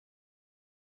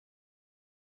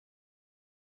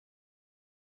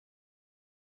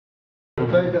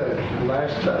They do,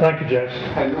 last time. Thank you,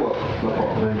 Jason. Hey, you're welcome. No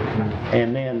problem.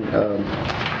 And then,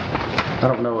 I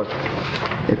don't know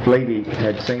if Levy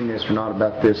had seen this or not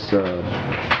about this,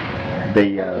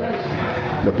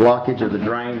 the blockage of the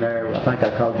drain there. I think I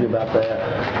called you about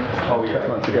that. Oh, yeah. 6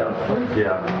 months ago.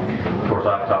 Yeah. Of course,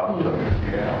 I've talked to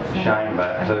Shane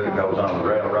about it too. It goes on the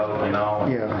railroad, you know.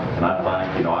 Yeah. And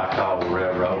I think, I called the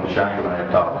railroad, and Shane may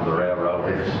have talked to the railroad.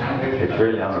 It's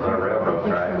really under their railroad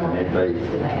tracks, and it'd be,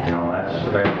 that's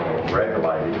very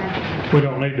regulated. We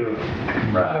don't need to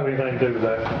have anything to do with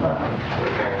that.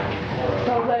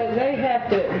 So they have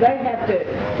to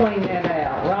clean that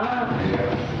out, right?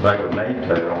 They would need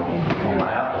to on the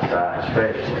outside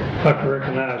especially. I can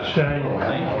recognize Shane.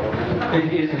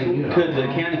 Could the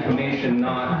county commission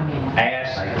not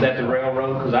ask that the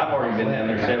railroad, because I've already been down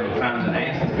there several times and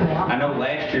asked. I know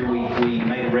last year we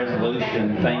made a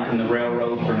resolution thanking the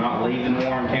railroad for not leaving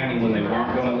Warren County when they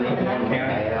weren't going to leave Warren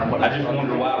County. I just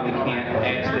wonder why we can't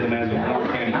ask them as a Warren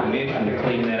County commission to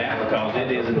clean that out, because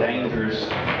it is a dangerous,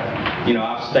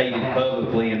 I've stated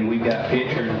publicly, and we've got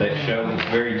pictures that show it's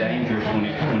very dangerous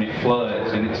when it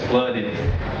floods, and it's flooded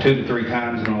 2 to 3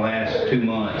 times in the last 2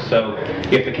 months. So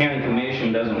if the county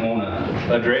commission doesn't want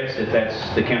to address it,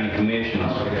 that's the county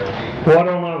commission's. Why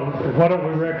don't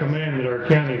we recommend that our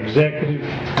county executive,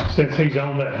 since he's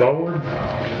on that board,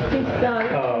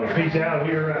 if he's out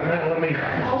here right now, let me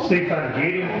see if I can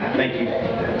get him. Thank you.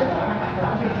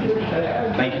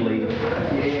 Thank you, Lee.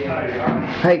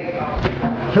 Hey,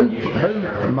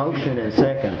 who motioned and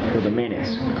second for the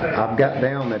minutes? I've got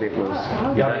down that it was,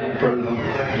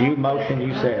 you motioned,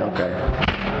 you said, okay.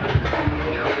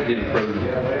 Didn't approve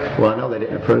it. Well, I know they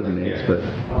didn't approve the minutes, but.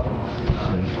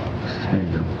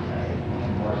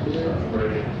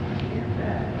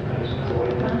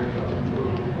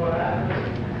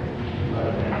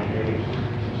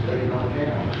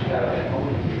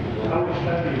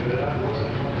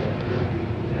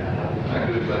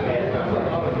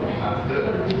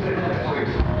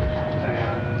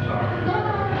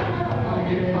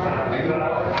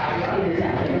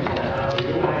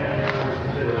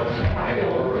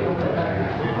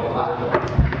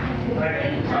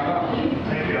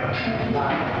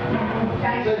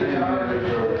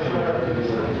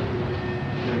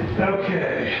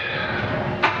 Okay.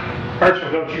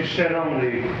 Hershel, don't you sit on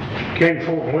the King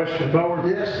Fort and Western board?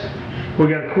 Yes. We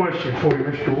got a question for you,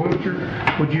 Mr.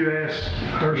 Wiltshire. Would you ask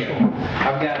Hershel?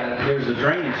 There's a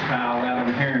drainage tile out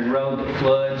on Herrin Road that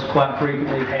floods quite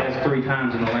frequently. It has 3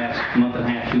 times in the last month and a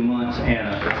half, 2 months, and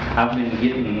I've been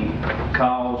getting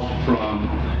calls from,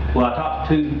 I talked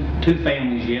to two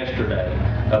families yesterday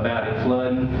about it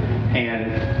flooding,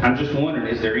 and I'm just wondering,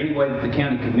 is there any way that the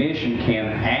county commission can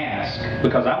ask,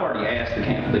 because I've already asked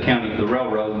the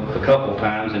railroad a couple of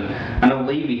times, and I know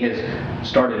Levy has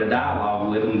started a dialogue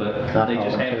with them, but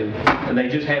they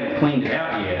just haven't cleaned it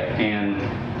out yet. And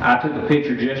I took a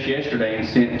picture just yesterday and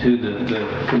sent it to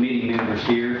the committee members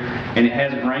here, and it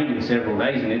hasn't rained in several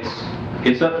days, and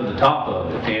it's up to the top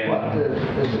of it. And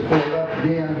Is it pulled up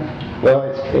again? Well,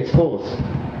 it's full of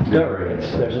dirt.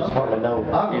 There's just hardly no.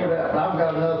 I've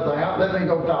got another thing. Let me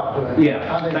go talk to him.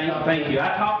 Yeah, thank you.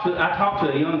 I talked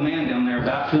to a young man down there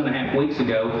about 2.5 weeks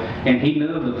ago, and he knew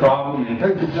of the problem. And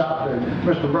Who did you talk to?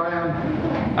 Mr. Brown?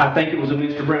 I think it was a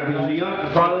Mr. Brown. He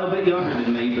was probably a little bit younger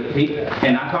than me, but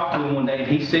and I talked to him one day,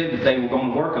 and he said that they were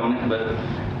going to work on it, but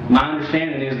my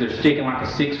understanding is they're sticking like a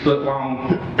 6-foot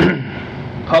long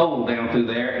pole down through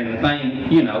there, and the thing,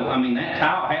 that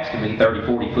tile has to be 30,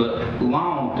 40 foot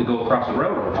long to go across the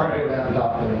railroad track. I'll go down and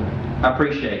talk to him. I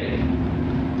appreciate it.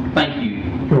 Thank you.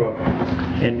 You're welcome.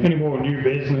 And any more new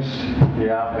business?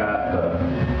 Yeah, I've got,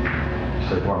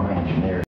 see where my engineer